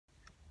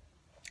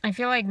I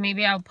feel like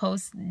maybe I'll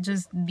post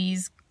just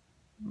these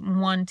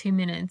 1-2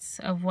 minutes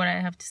of what I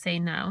have to say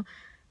now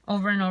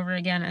over and over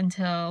again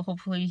until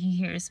hopefully he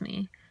hears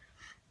me.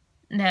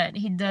 That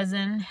he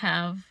doesn't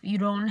have, you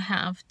don't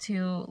have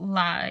to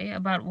lie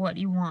about what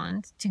you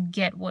want to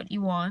get what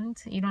you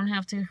want. You don't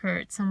have to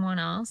hurt someone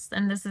else.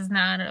 And this is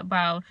not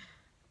about,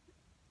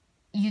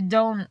 you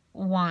don't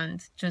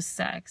want just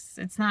sex.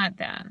 It's not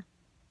that.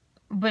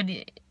 But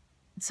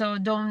so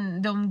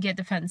don't get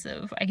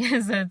defensive. I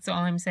guess that's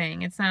all I'm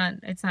saying. It's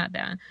not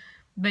that.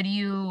 But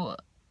you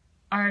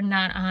are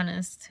not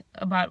honest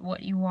about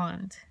what you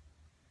want.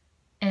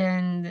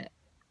 And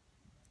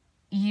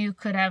you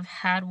could have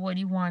had what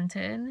you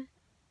wanted,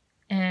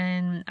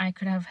 and I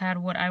could have had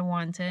what I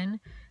wanted,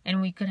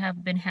 and we could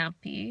have been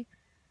happy.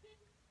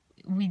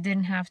 We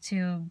didn't have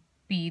to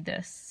be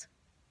this.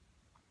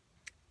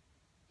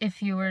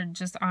 If you were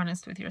just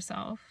honest with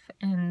yourself,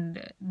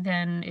 and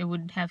then it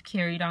would have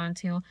carried on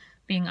to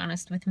being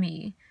honest with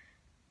me,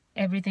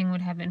 everything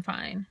would have been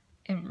fine.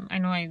 I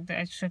know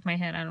I shook my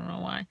head, I don't know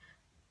why.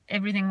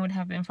 Everything would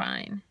have been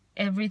fine.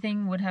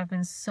 Everything would have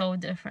been so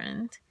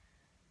different.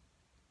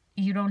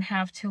 You don't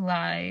have to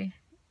lie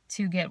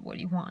to get what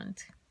you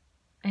want.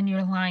 And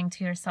you're lying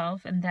to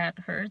yourself, and that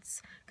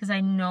hurts, because I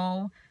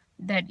know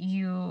that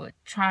you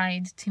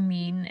tried to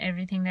mean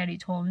everything that he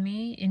told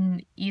me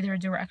in either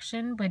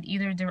direction, but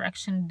either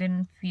direction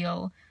didn't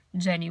feel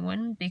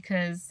genuine,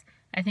 because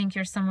I think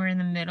you're somewhere in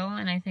the middle,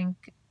 and I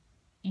think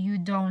you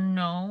don't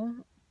know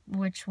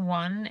which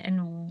one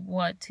and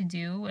what to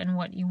do and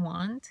what you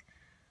want.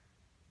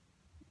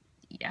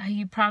 Yeah,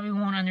 you probably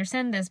won't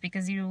understand this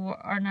because you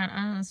are not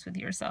honest with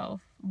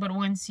yourself. But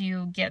once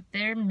you get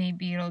there,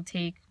 maybe it'll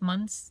take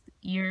months,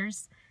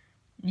 years.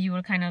 You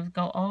will kind of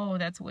go, oh,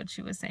 that's what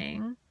she was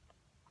saying.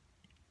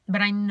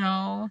 But I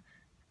know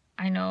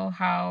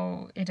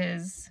how it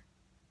is.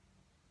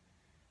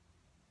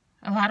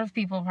 A lot of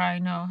people probably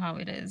know how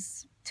it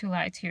is to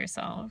lie to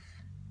yourself.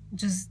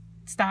 Just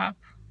stop,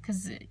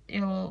 because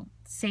it'll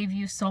save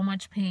you so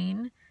much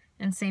pain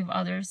and save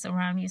others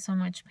around you so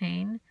much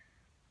pain.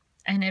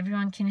 And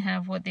everyone can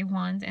have what they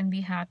want and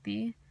be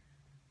happy.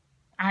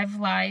 I've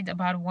lied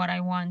about what I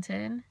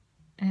wanted,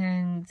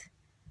 and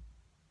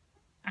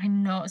I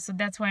know, so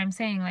that's why I'm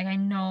saying, like, I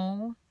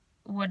know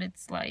what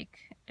it's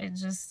like. It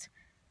just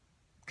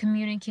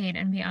communicate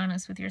and be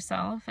honest with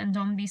yourself, and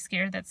don't be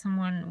scared that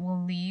someone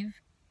will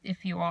leave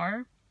if you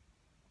are.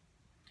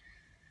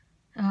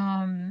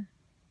 Because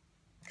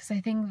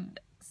I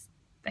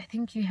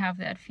think you have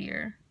that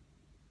fear.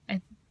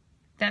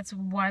 That's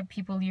why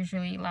people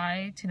usually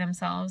lie to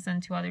themselves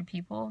and to other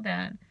people,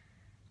 that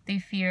they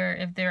fear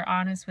if they're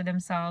honest with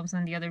themselves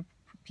and the other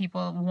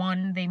people,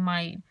 one, they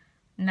might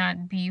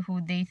not be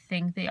who they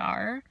think they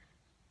are.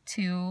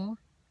 Two,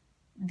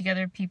 the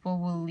other people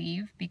will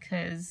leave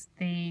because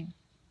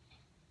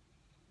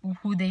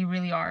who they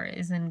really are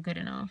isn't good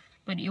enough.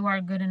 But you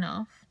are good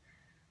enough.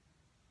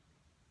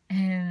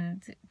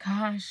 And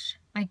gosh,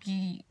 like,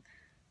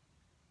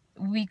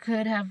 we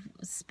could have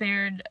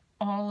spared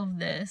all of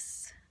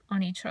this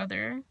on each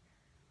other.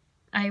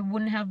 I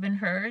wouldn't have been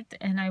hurt,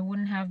 and I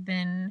wouldn't have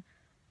been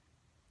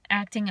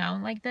acting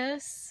out like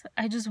this.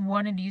 I just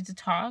wanted you to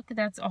talk.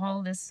 That's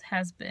all this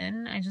has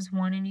been. I just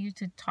wanted you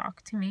to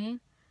talk to me.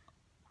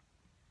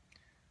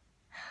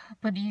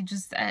 But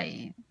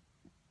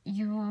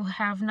you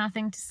have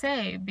nothing to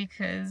say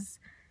because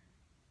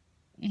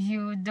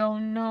you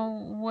don't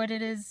know what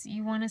it is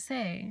you want to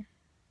say.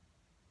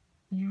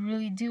 You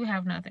really do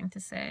have nothing to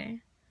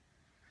say.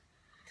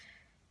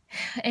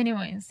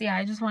 Anyways, yeah,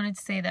 I just wanted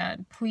to say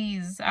that.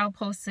 Please, I'll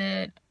post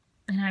it,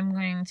 and I'm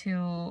going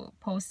to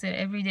post it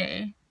every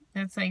day.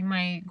 That's like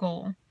my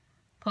goal.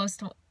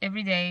 Post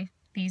every day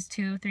these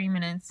 2-3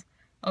 minutes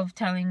of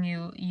telling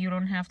you you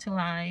don't have to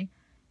lie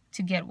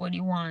to get what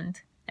you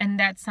want. And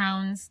that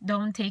sounds,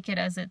 don't take it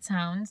as it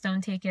sounds.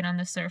 Don't take it on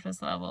the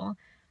surface level.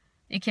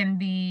 It can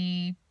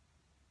be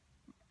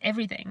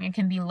everything. It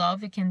can be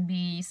love. It can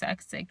be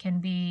sex. It can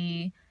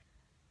be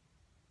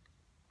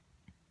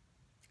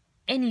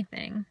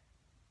anything.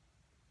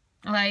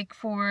 Like,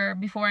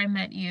 before I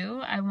met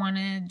you, I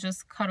wanted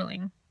just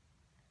cuddling.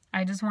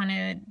 I just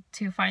wanted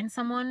to find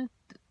someone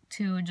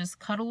to just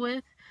cuddle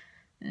with.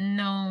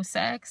 No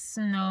sex,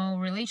 no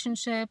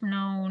relationship,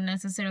 no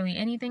necessarily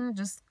anything,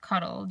 just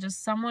cuddle.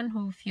 Just someone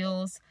who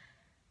feels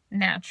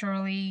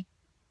naturally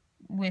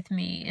with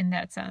me in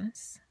that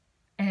sense.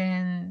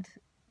 And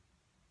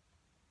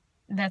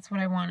that's what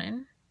I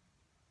wanted.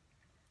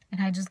 And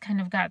I just kind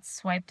of got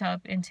swiped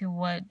up into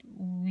what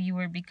we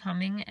were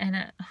becoming,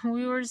 and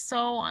we were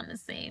so on the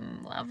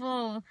same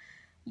level.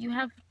 You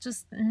have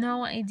just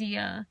no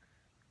idea.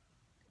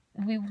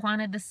 We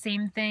wanted the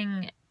same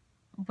thing,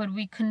 but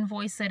we couldn't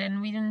voice it,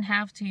 and we didn't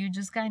have to. You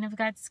just kind of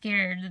got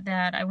scared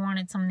that I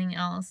wanted something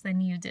else than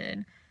you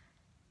did.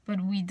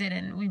 But we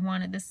didn't. We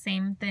wanted the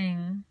same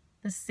thing,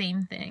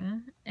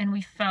 and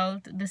we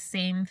felt the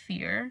same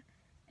fear,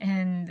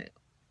 and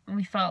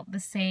we felt the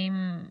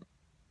same,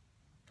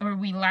 or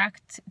we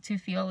lacked to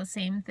feel the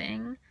same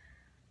thing.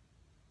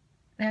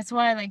 That's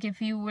why, like,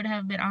 if you would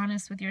have been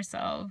honest with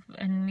yourself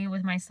and me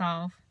with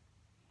myself,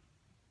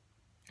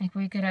 like,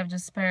 we could have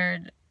just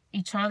spared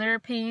each other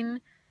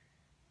pain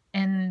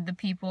and the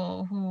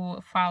people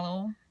who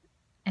follow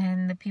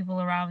and the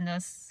people around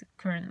us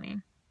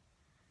currently.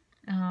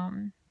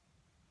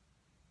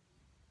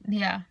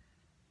 Yeah.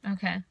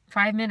 Okay.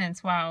 5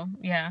 minutes. Wow.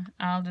 Yeah.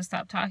 I'll just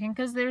stop talking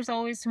because there's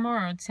always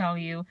tomorrow to tell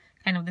you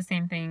kind of the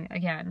same thing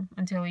again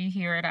until you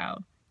hear it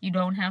out. You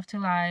don't have to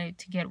lie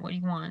to get what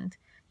you want.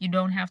 You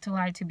don't have to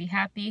lie to be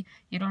happy.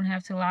 You don't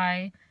have to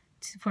lie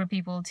for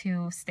people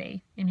to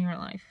stay in your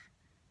life.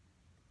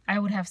 I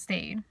would have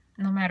stayed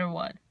no matter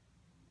what.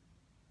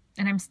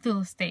 And I'm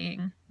still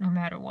staying no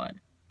matter what.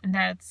 And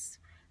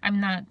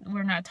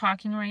we're not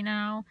talking right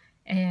now,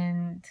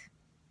 and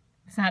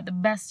it's not the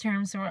best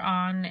terms we're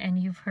on, and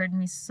you've hurt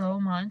me so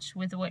much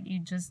with what you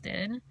just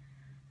did.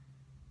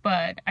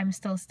 But I'm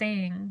still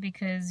staying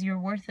because you're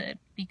worth it,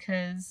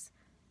 because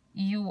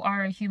you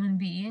are a human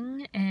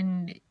being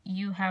and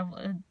you have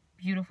a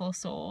beautiful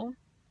soul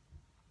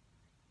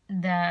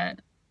that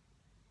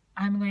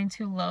I'm going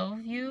to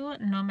love you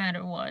no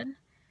matter what,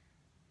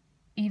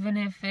 even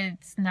if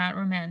it's not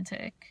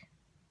romantic.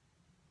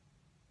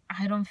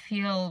 I don't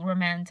feel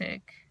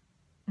romantic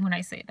when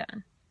I say that.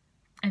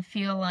 I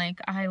feel like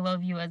I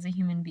love you as a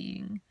human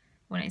being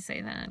when I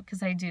say that,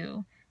 because I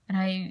do. And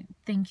I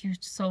think you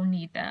so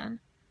need that.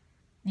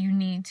 You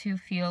need to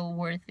feel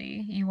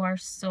worthy. You are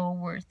so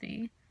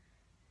worthy.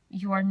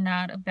 You are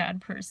not a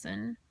bad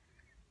person.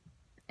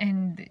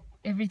 And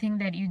everything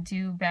that you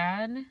do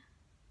bad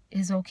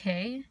is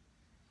okay.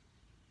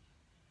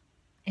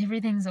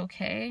 Everything's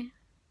okay.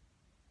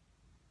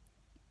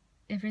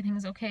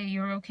 Everything's okay.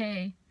 You're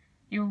okay.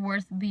 You're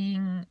worth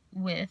being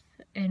with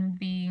and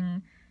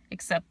being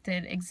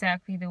accepted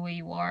exactly the way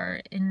you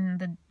are, in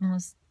the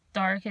most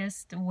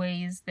darkest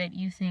ways that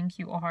you think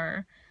you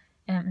are,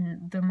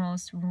 and the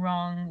most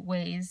wrong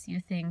ways you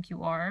think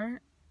you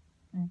are.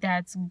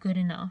 That's good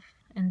enough,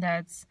 and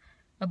that's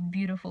a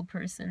beautiful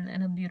person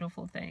and a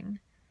beautiful thing.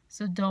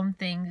 So don't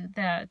think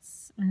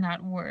that's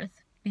not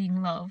worth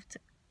being loved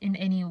in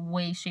any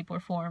way, shape, or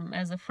form,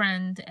 as a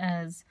friend,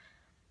 as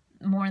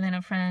more than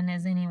a friend,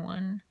 as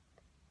anyone.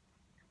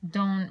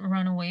 Don't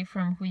run away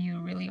from who you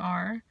really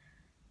are,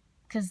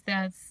 because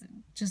that's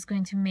just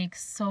going to make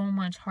so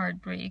much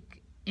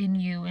heartbreak in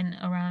you and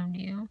around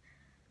you.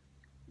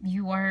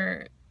 You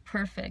are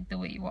perfect the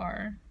way you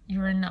are.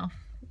 You're enough.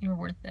 You're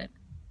worth it.